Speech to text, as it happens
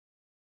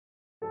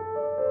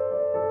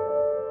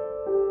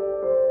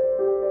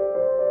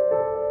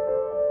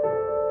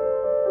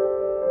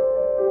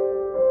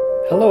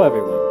Hello,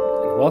 everyone,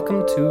 and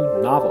welcome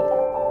to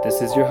Novel.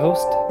 This is your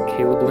host,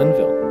 Caleb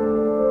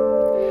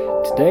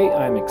Linville. Today,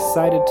 I'm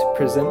excited to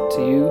present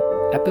to you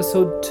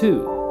Episode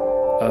 2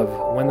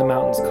 of When the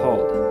Mountains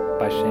Called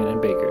by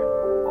Shannon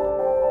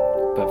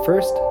Baker. But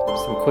first,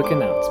 some quick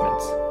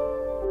announcements.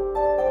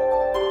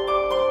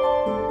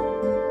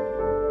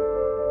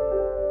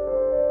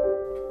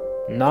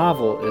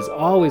 Novel is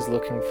always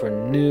looking for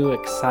new,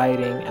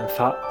 exciting, and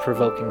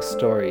thought-provoking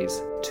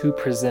stories to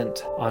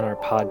present on our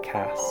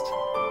podcast.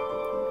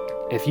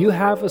 If you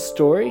have a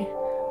story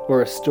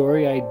or a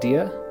story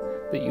idea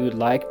that you would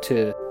like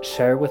to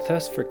share with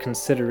us for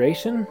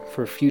consideration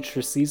for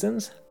future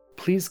seasons,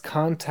 please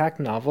contact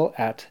Novel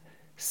at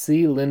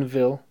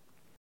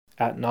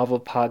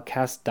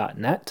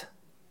clinville@novelpodcast.net.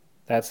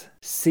 That's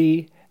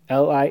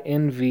CLINVILLE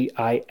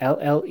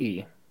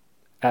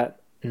at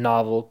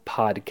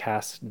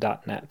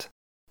novelpodcast.net.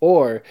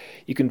 Or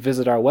you can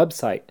visit our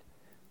website,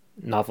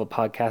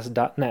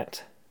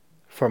 novelpodcast.net,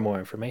 for more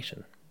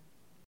information.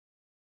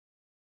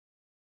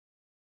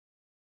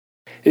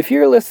 If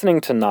you're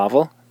listening to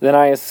Novel, then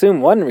I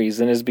assume one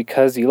reason is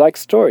because you like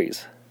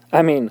stories.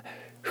 I mean,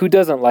 who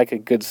doesn't like a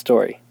good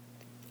story?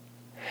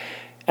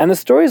 And the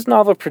stories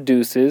Novel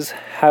produces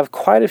have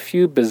quite a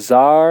few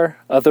bizarre,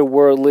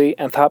 otherworldly,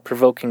 and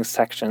thought-provoking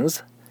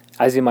sections,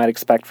 as you might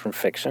expect from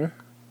fiction.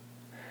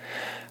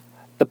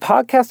 The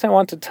podcast I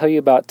want to tell you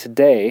about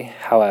today,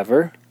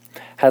 however,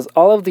 has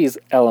all of these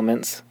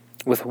elements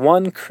with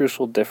one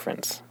crucial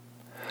difference.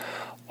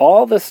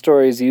 All the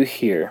stories you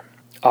hear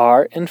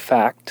are, in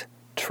fact,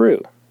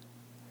 true.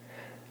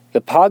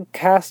 The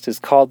podcast is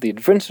called the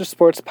Adventure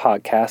Sports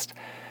Podcast,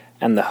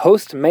 and the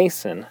host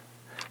Mason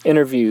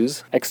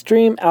interviews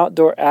extreme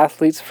outdoor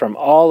athletes from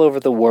all over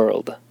the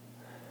world.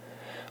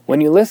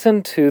 When you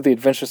listen to the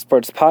Adventure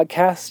Sports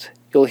Podcast,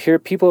 you'll hear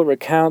people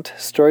recount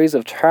stories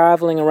of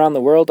traveling around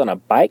the world on a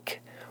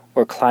bike,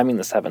 or climbing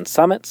the 7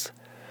 summits,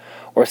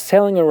 or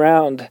sailing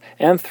around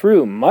and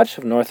through much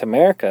of North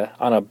America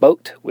on a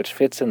boat which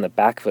fits in the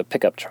back of a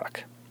pickup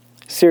truck.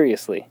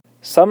 Seriously,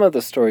 some of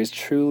the stories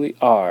truly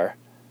are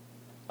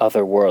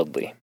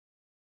otherworldly.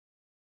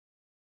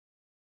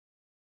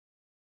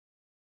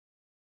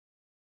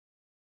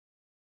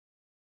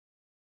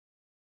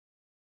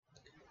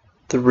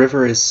 The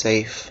river is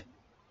safe.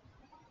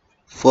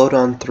 Float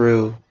on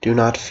through, do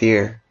not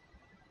fear.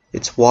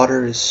 Its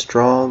water is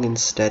strong and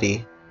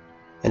steady,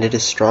 and it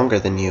is stronger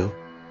than you.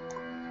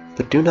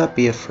 But do not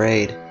be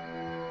afraid.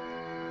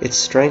 Its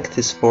strength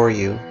is for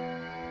you,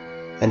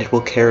 and it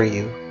will carry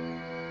you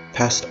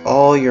past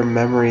all your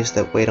memories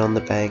that wait on the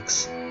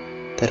banks,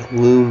 that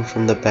loom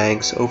from the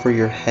banks over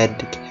your head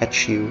to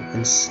catch you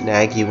and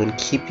snag you and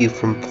keep you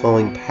from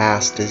flowing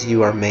past as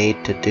you are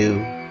made to do.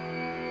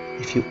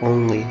 If you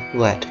only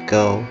let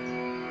go.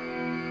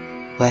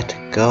 Let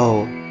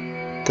go.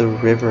 The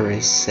river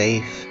is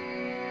safe.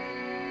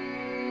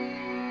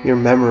 Your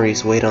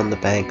memories wait on the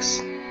banks,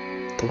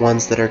 the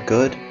ones that are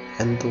good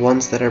and the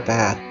ones that are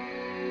bad.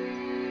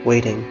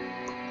 Waiting,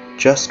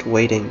 just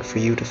waiting for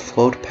you to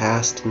float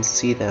past and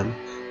see them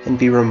and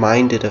be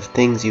reminded of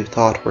things you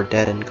thought were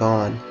dead and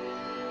gone.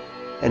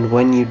 And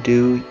when you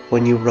do,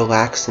 when you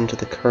relax into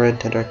the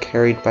current and are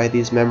carried by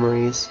these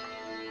memories,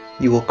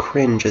 you will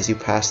cringe as you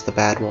pass the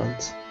bad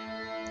ones,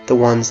 the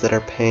ones that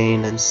are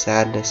pain and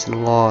sadness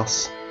and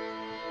loss.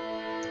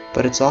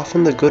 But it's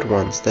often the good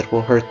ones that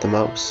will hurt the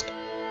most,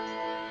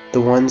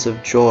 the ones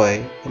of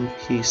joy and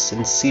peace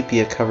and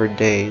sepia-covered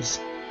days,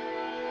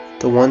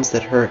 the ones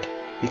that hurt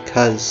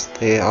because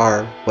they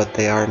are what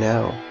they are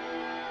now,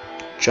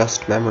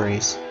 just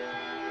memories.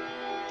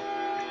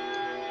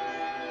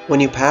 When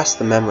you pass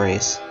the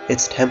memories,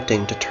 it's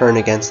tempting to turn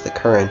against the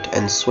current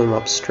and swim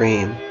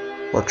upstream,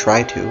 or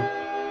try to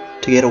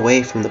get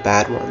away from the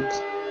bad ones,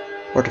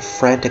 or to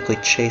frantically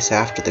chase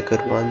after the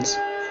good ones,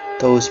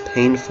 those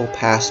painful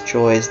past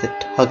joys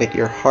that tug at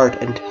your heart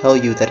and tell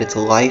you that it's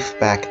life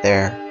back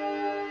there.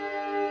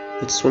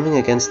 But swimming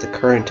against the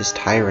current is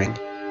tiring,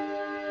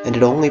 and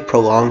it only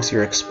prolongs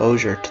your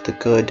exposure to the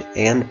good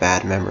and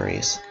bad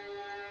memories,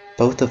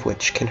 both of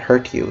which can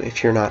hurt you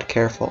if you're not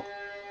careful,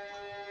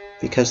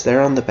 because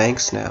they're on the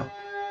banks now,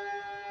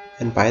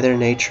 and by their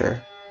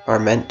nature are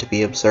meant to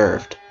be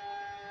observed,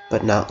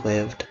 but not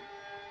lived.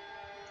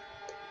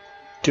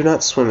 Do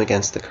not swim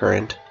against the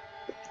current.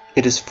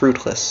 It is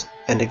fruitless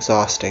and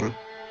exhausting,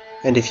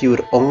 and if you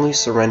would only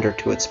surrender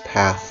to its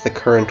path, the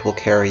current will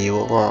carry you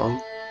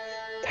along,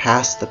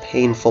 past the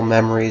painful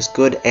memories,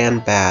 good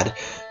and bad,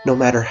 no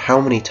matter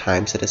how many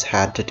times it has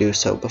had to do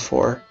so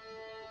before.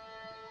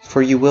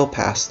 For you will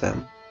pass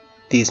them,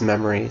 these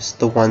memories,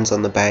 the ones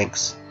on the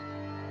banks.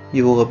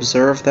 You will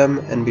observe them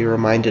and be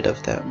reminded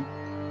of them.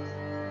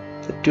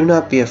 But do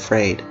not be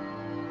afraid.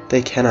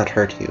 They cannot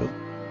hurt you.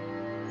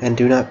 And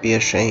do not be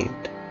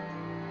ashamed.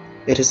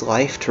 It is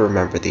life to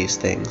remember these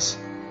things,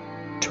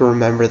 to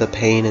remember the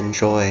pain and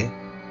joy.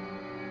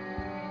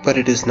 But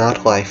it is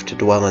not life to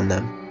dwell in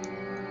them.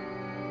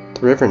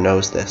 The river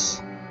knows this,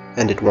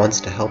 and it wants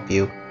to help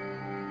you.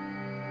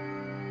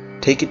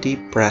 Take a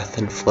deep breath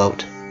and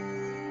float.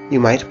 You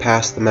might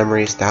pass the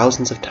memories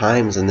thousands of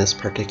times in this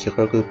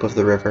particular loop of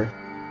the river,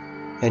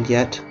 and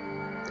yet,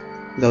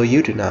 though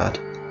you do not,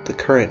 the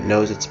current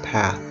knows its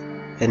path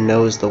and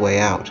knows the way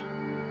out.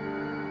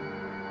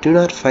 Do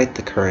not fight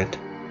the current.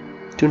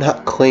 Do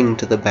not cling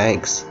to the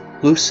banks.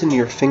 Loosen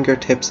your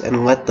fingertips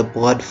and let the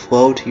blood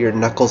flow to your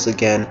knuckles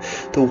again,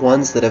 the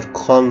ones that have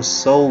clung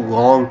so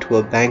long to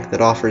a bank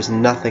that offers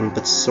nothing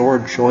but sore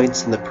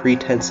joints and the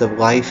pretense of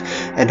life,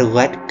 and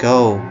let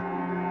go.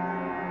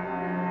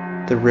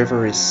 The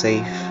river is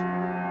safe.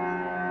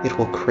 It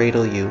will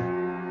cradle you,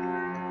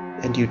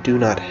 and you do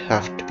not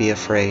have to be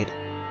afraid.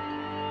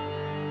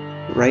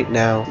 Right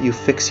now, you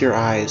fix your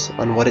eyes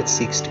on what it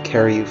seeks to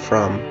carry you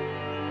from,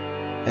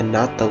 and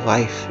not the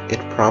life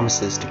it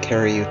promises to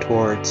carry you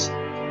towards.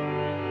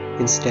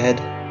 Instead,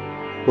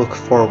 look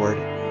forward.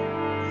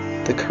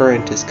 The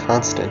current is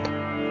constant.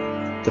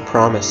 The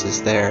promise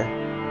is there.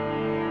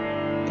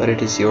 But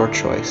it is your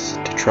choice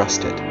to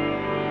trust it.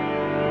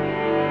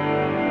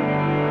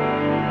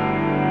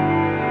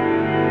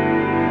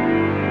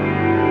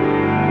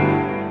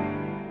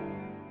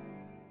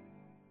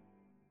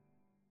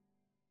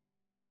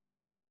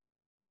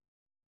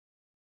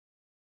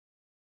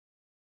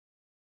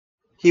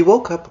 He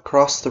woke up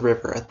across the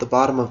river at the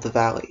bottom of the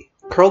valley,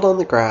 curled on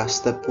the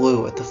grass that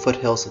blew at the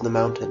foothills of the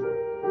mountain.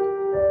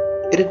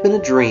 It had been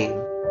a dream,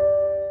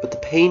 but the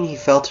pain he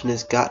felt in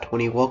his gut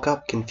when he woke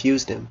up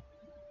confused him,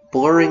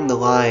 blurring the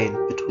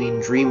line between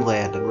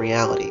dreamland and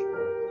reality.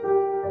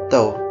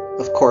 Though,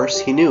 of course,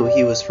 he knew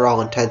he was for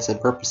all intents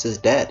and purposes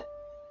dead,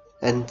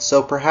 and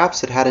so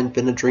perhaps it hadn't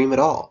been a dream at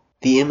all.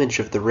 The image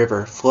of the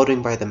river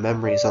floating by the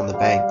memories on the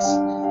banks,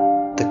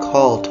 the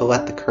call to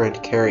let the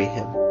current carry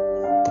him,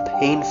 the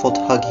painful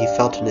tug he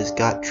felt in his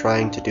gut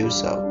trying to do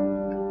so.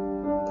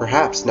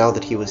 Perhaps now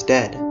that he was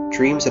dead,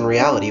 dreams and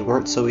reality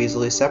weren't so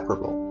easily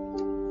separable.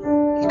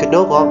 He could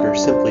no longer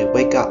simply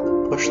wake up,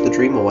 push the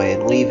dream away,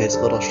 and leave his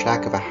little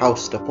shack of a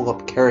house to pull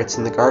up carrots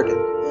in the garden,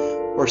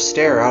 or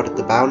stare out at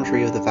the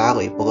boundary of the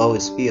valley below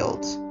his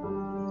fields.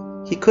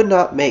 He could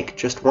not make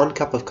just one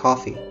cup of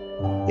coffee,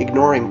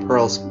 ignoring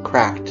Pearl's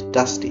cracked,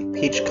 dusty,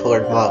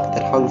 peach-colored mug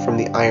that hung from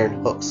the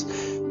iron hooks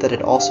that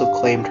had also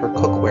claimed her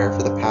cookware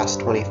for the past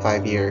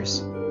 25 years.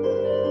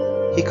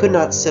 He could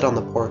not sit on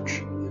the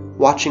porch,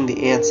 watching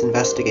the ants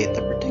investigate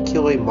the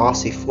particularly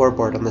mossy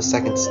floorboard on the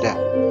second step,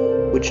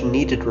 which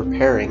needed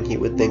repairing, he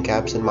would think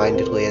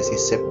absent-mindedly as he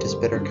sipped his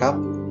bitter cup,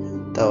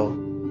 though,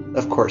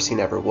 of course, he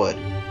never would,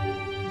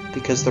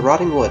 because the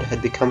rotting wood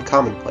had become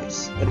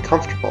commonplace and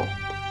comfortable,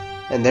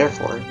 and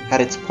therefore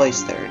had its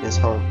place there in his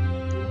home.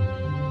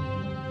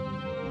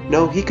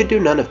 No, he could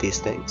do none of these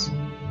things,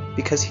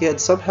 because he had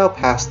somehow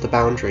passed the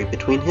boundary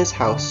between his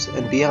house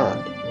and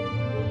beyond,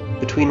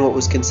 between what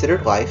was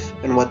considered life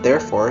and what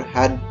therefore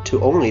had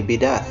to only be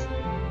death.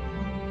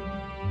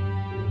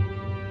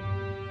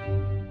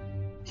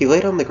 He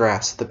laid on the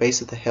grass at the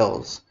base of the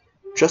hills,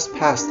 just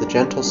past the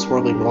gentle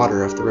swirling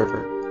water of the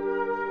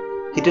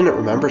river. He didn't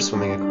remember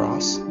swimming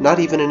across, not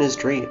even in his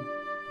dream,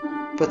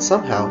 but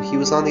somehow he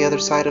was on the other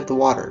side of the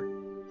water,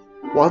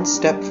 one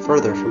step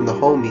further from the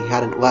home he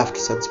hadn't left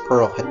since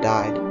Pearl had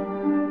died.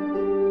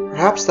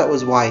 Perhaps that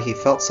was why he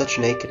felt such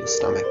an ache in his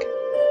stomach.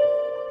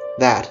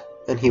 That,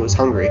 and he was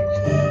hungry,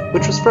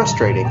 which was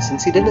frustrating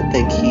since he didn't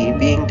think he,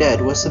 being dead,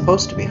 was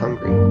supposed to be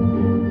hungry.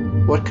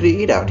 What could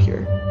he eat out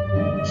here?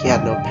 He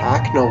had no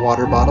pack, no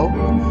water bottle.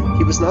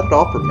 He was not at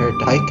all prepared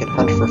to hike and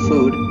hunt for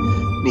food,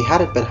 and he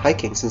hadn't been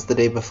hiking since the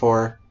day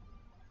before.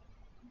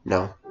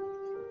 No.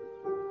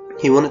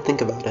 He wouldn't think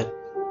about it.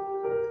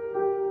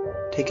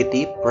 Take a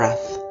deep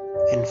breath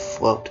and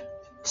float,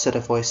 said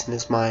a voice in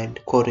his mind,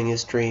 quoting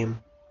his dream.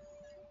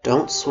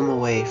 Don't swim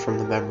away from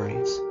the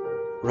memories.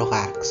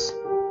 Relax.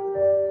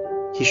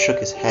 He shook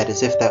his head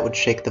as if that would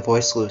shake the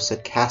voice loose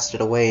and cast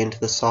it away into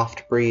the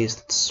soft breeze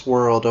that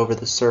swirled over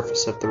the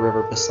surface of the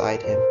river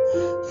beside him,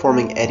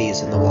 forming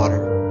eddies in the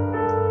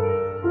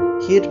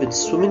water. He had been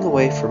swimming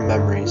away from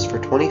memories for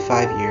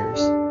 25 years,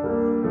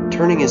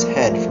 turning his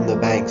head from the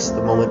banks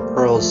the moment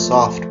Pearl's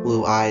soft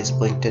blue eyes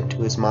blinked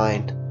into his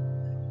mind.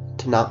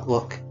 To not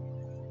look,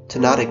 to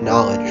not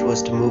acknowledge,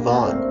 was to move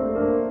on.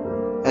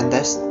 And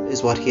this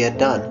is what he had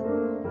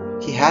done.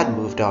 He had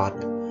moved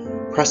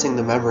on, pressing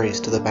the memories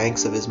to the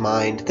banks of his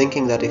mind,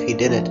 thinking that if he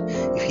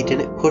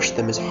didn't push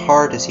them as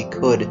hard as he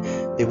could,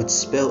 they would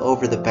spill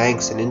over the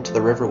banks and into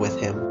the river with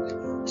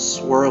him,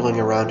 swirling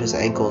around his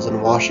ankles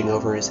and washing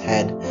over his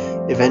head,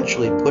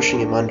 eventually pushing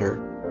him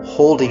under,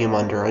 holding him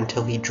under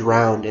until he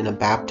drowned in a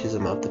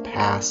baptism of the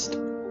past.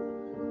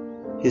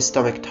 His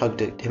stomach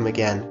tugged at him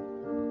again.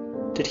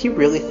 Did he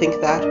really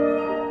think that?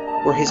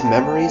 Were his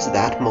memories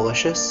that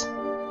malicious?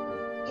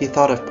 He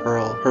thought of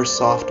Pearl, her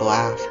soft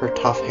laugh, her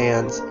tough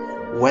hands,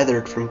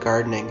 weathered from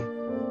gardening,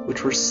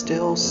 which were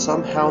still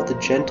somehow the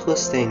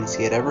gentlest things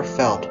he had ever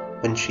felt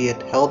when she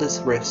had held his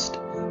wrist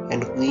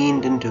and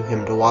leaned into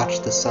him to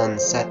watch the sun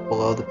set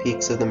below the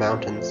peaks of the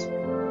mountains.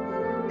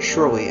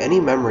 Surely any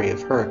memory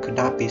of her could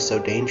not be so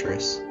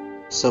dangerous,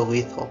 so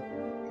lethal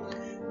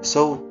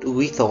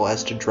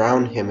as to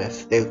drown him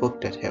if they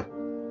looked at him.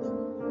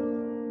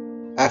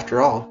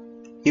 After all,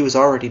 He was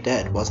already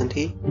dead, wasn't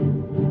he?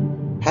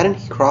 Hadn't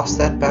he crossed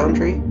that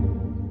boundary?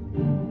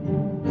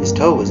 His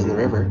toe was in the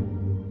river.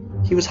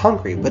 He was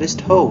hungry, but his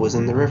toe was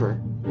in the river.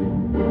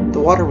 The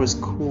water was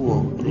cool,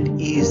 and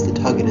it eased the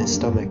tug in his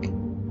stomach.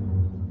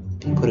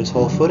 He put his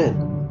whole foot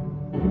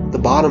in. The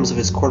bottoms of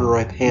his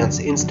corduroy pants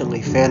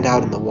instantly fanned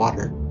out in the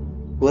water,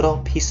 little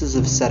pieces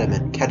of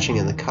sediment catching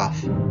in the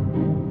cuff.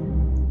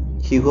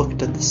 He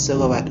looked at the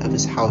silhouette of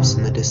his house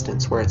in the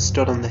distance where it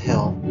stood on the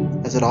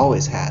hill, as it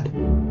always had.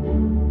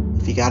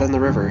 If he got in the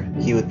river,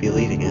 he would be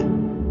leaving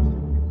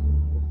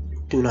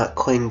it. Do not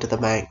cling to the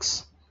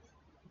banks.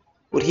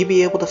 Would he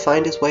be able to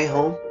find his way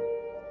home?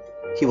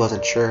 He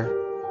wasn't sure.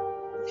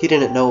 He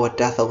didn't know what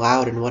death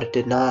allowed and what it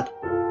did not.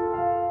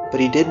 But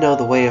he did know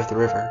the way of the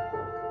river,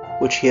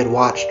 which he had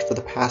watched for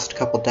the past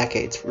couple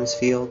decades from his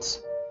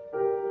fields.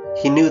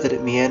 He knew that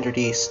it meandered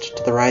east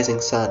to the rising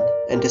sun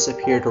and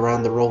disappeared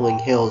around the rolling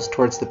hills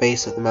towards the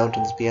base of the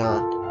mountains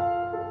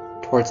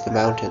beyond, towards the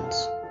mountains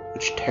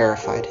which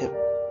terrified him.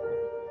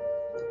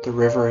 The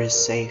river is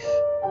safe.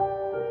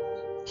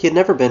 He had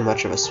never been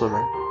much of a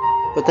swimmer,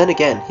 but then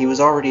again he was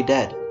already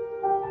dead.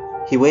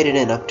 He waded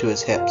in up to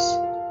his hips,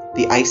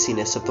 the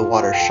iciness of the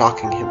water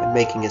shocking him and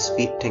making his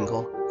feet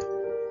tingle.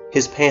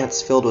 His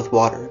pants filled with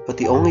water, but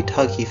the only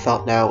tug he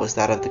felt now was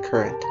that of the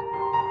current,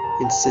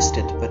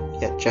 insistent but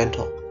yet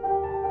gentle.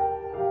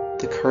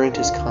 The current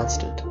is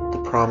constant,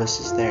 the promise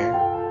is there.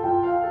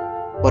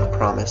 What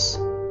promise?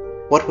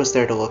 What was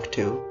there to look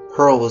to?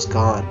 Pearl was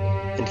gone,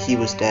 and he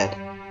was dead.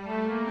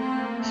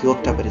 He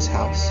looked up at his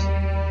house.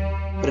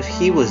 But if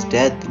he was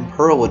dead, then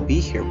Pearl would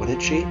be here,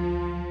 wouldn't she?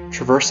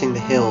 Traversing the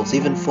hills,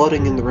 even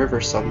floating in the river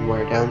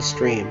somewhere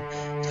downstream,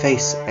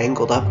 face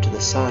angled up to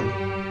the sun.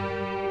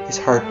 His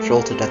heart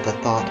jolted at the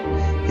thought.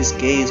 His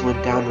gaze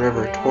went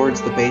downriver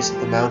towards the base of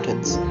the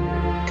mountains.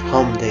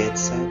 Come, they had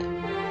said.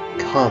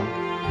 Come.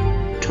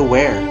 To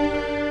where?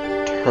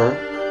 To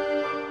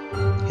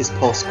her? His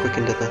pulse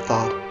quickened at the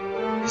thought.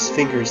 His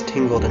fingers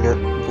tingled and her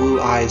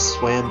blue eyes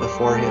swam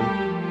before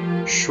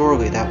him.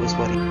 Surely that was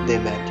what they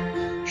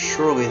meant.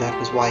 Surely that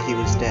was why he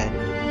was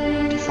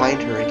dead. To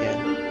find her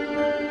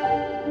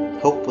again.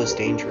 Hope was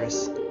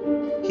dangerous.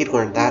 He'd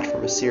learned that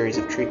from a series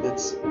of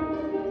treatments.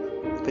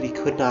 But he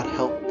could not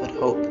help but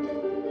hope.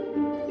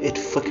 It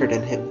flickered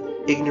in him,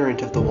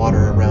 ignorant of the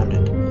water around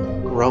it,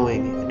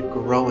 growing and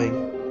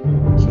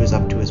growing. He was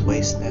up to his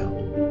waist now.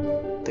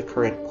 The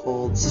current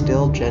pulled,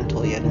 still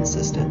gentle yet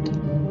insistent.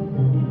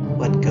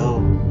 Let go.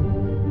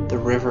 The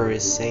river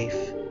is safe.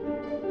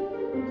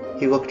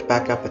 He looked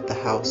back up at the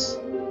house.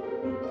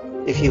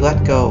 If he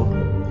let go,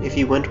 if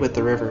he went with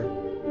the river,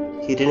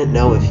 he didn't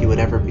know if he would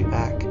ever be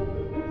back.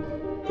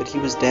 But he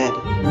was dead,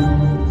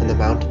 and the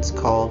mountains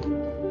called,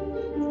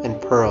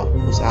 and Pearl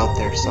was out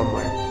there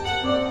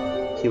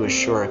somewhere. He was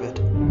sure of it.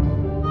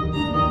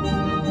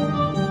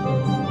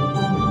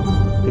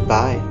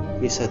 Goodbye,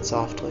 he said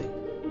softly,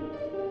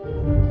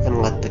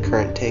 and let the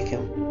current take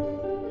him.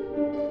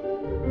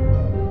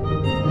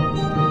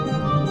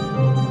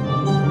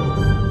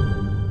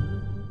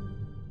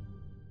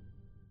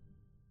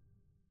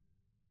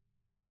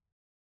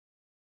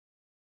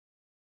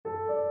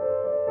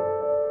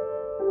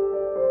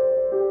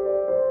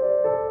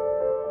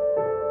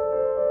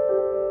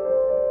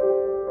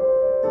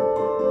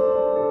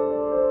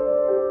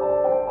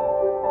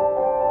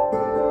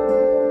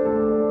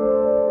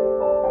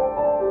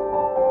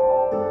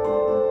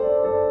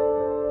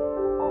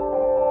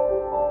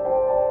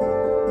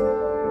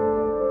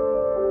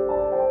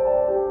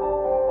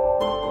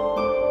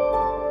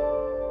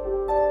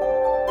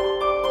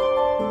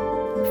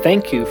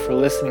 Thank you for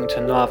listening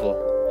to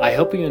Novel. I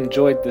hope you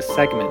enjoyed this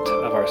segment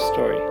of our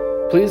story.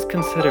 Please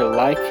consider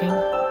liking,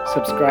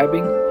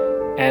 subscribing,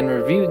 and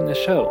reviewing the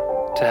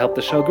show to help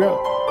the show grow,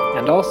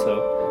 and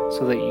also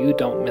so that you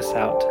don't miss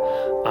out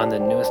on the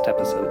newest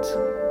episodes.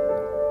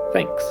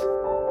 Thanks.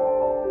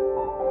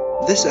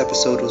 This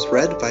episode was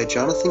read by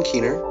Jonathan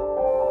Keener.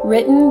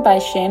 Written by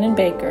Shannon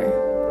Baker.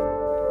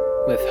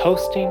 With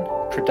hosting,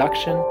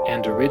 production,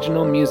 and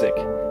original music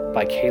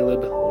by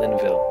Caleb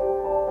Linville.